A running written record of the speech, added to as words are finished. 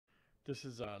This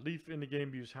is Leaf in the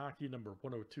Game Views Hockey number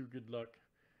 102. Good luck.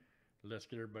 Let's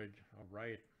get everybody. All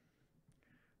right.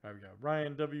 All right, we got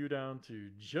Ryan W down to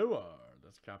Joe R.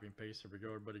 Let's copy and paste. Here we go,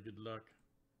 everybody. Good luck.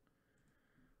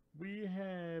 We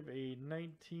have a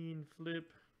 19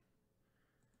 flip.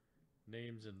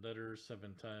 Names and letters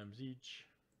 7 times each.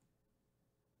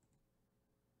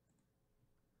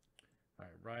 All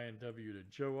right, Ryan W to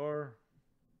Joe R.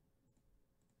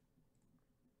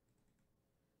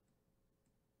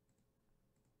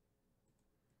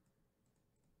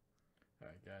 All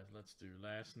right, guys, let's do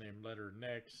last name letter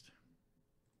next.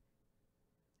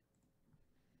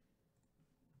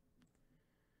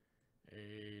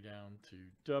 A down to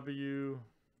W.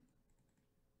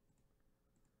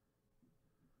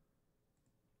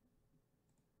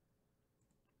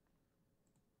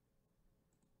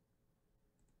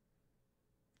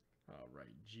 All right,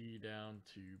 G down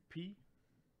to P.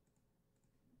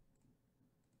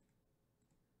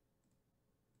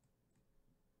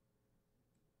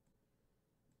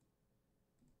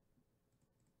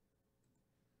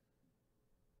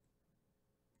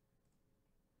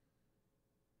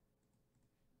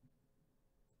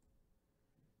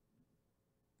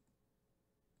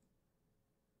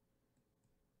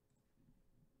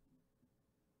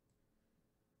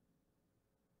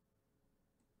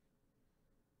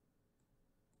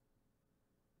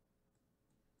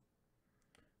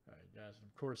 All right, guys, and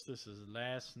of course, this is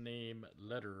last name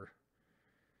letter.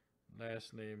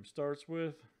 Last name starts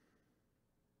with.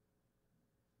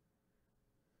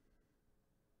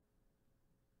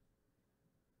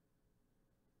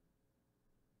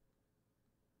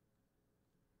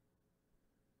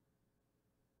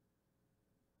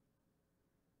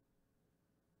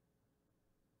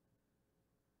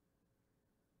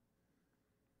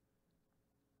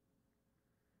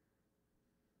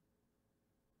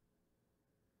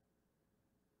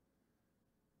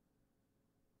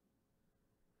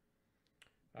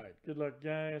 All right, good luck,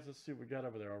 guys. Let's see what we got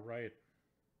over there. All right.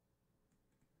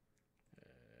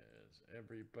 As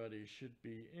everybody should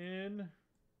be in.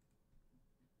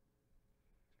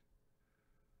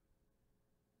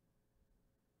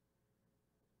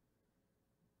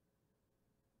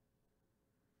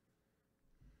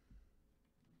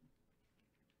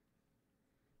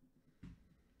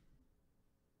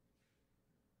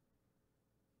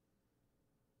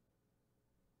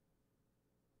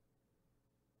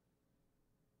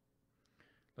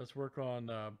 Let's work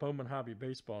on Bowman Hobby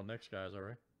Baseball next, guys, all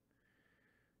right?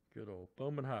 Good old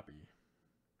Bowman Hobby.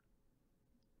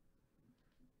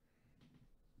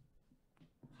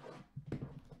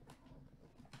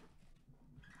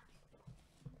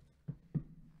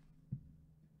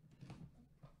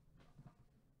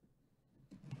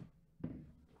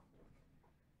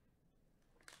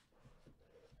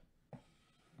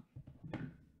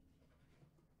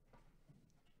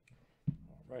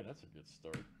 All right, that's a good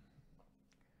start.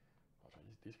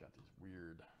 These got these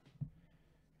weird,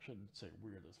 shouldn't say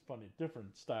weird, it's funny,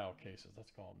 different style cases. Let's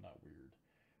call them not weird.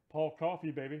 Paul Coffey,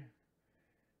 baby.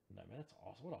 No, man, that's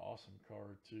awesome. What an awesome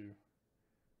card, too.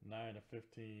 9 of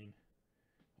 15.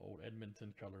 Old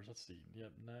Edmonton colors. Let's see.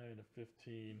 Yep, 9 of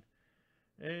 15.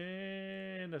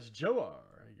 And that's Joe R.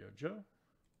 There you go, Joe.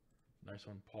 Nice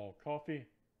one, Paul Coffey.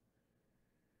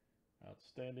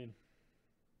 Outstanding.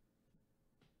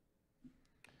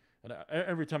 And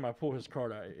every time I pull his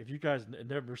card, if you guys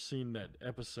never seen that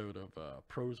episode of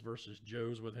Pros versus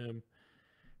Joes with him,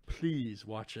 please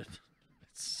watch it.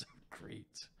 It's so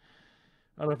great.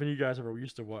 I don't know if any of you guys ever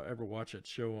used to ever watch that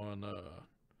show on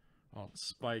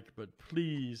Spike, but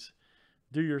please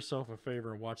do yourself a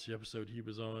favor and watch the episode he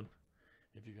was on,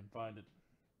 if you can find it.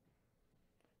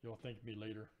 You'll thank me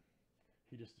later.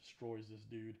 He just destroys this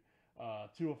dude.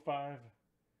 2 of 5.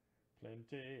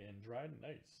 Plenty and Dryden.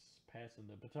 Nice. Passing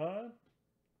the baton.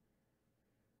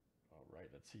 All right,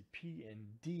 let's see. P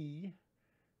and D.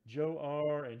 Joe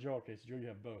R. and Joe. Okay, so Joe, you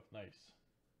have both. Nice.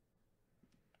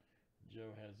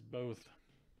 Joe has both.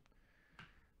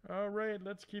 All right,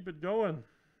 let's keep it going.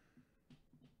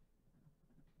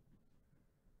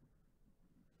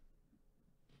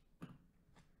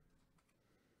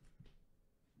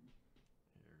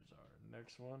 Here's our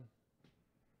next one.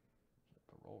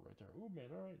 Roll right there. Ooh, man.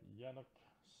 All right. Yannick,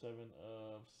 7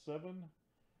 of 7.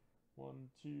 1,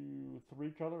 2,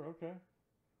 3 color. Okay.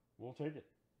 We'll take it.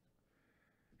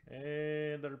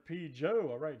 And letter P, Joe.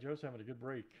 All right. Joe's having a good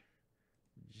break.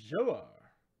 Joe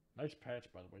R. Nice patch,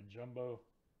 by the way. Jumbo.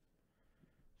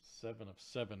 7 of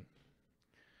 7.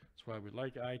 That's why we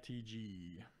like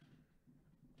ITG.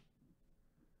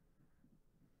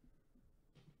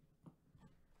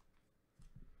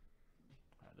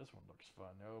 All right, this one looks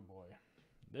fun. Oh, boy.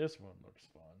 This one looks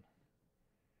fun.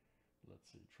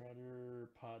 Let's see. Trotter,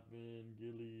 Potvin,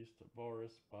 Gillies,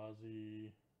 Tavares,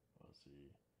 Bozzy,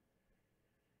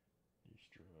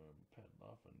 Eastrom,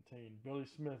 Padloff, and Tane. Billy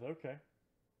Smith. Okay.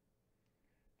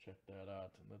 Check that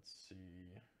out. And let's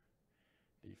see.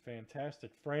 The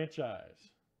Fantastic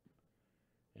Franchise.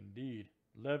 Indeed.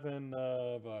 11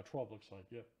 of 12 looks like.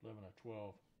 Yep, 11 of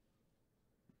 12.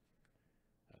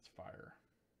 That's fire.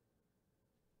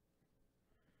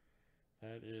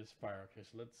 That is fire. Okay,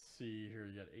 so let's see here.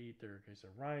 You got 8 there. Okay, so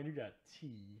Ryan, you got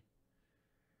T.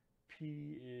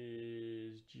 P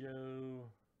is Joe.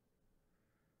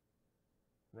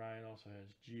 Ryan also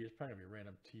has G. It's probably going to be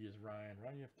random. T is Ryan.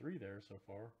 Ryan, you have 3 there so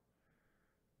far.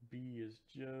 B is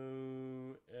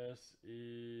Joe. S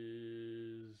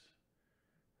is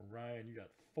Ryan. You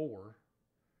got 4.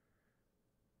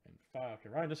 And 5. Okay,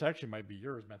 Ryan, this actually might be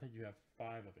yours, man. I think you have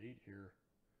 5 of 8 here.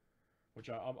 Which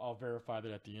I'll verify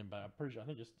that at the end, but I'm pretty sure. I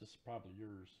think this is probably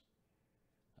yours.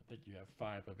 I think you have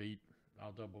 5 of 8.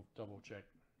 I'll double check.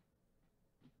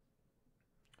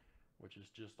 Which is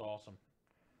just awesome.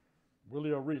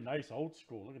 Willie O'Ree, nice old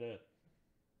school. Look at that.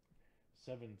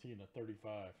 17 of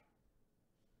 35.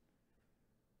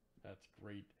 That's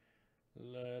great.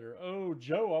 Letter O,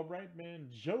 Joe. All right, man.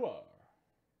 Joe,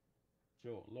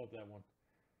 love that one.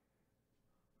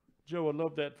 Joe, I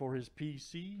love that for his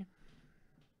PC.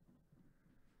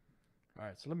 All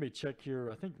right, so let me check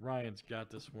here. I think Ryan's got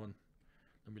this one.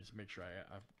 Let me just make sure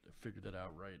I figured that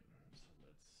out right. So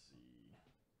let's see.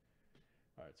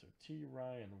 All right, so T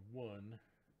Ryan 1.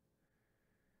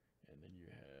 And then you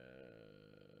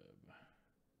have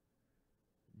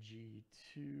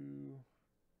G2,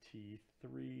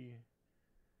 T3.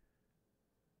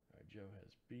 All right, Joe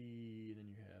has B. Then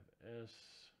you have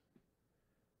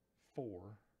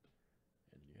S4.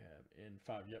 And you have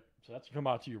N5. Yep, so that's come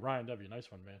out to you. Ryan W.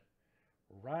 Nice one, man.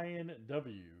 Ryan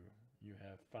W. You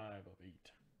have 5 of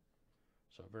 8.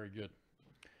 So very good.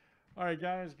 All right,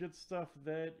 guys, good stuff.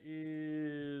 That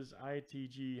is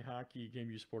ITG Hockey Game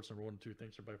U Sports number 102.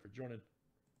 Thanks everybody for joining.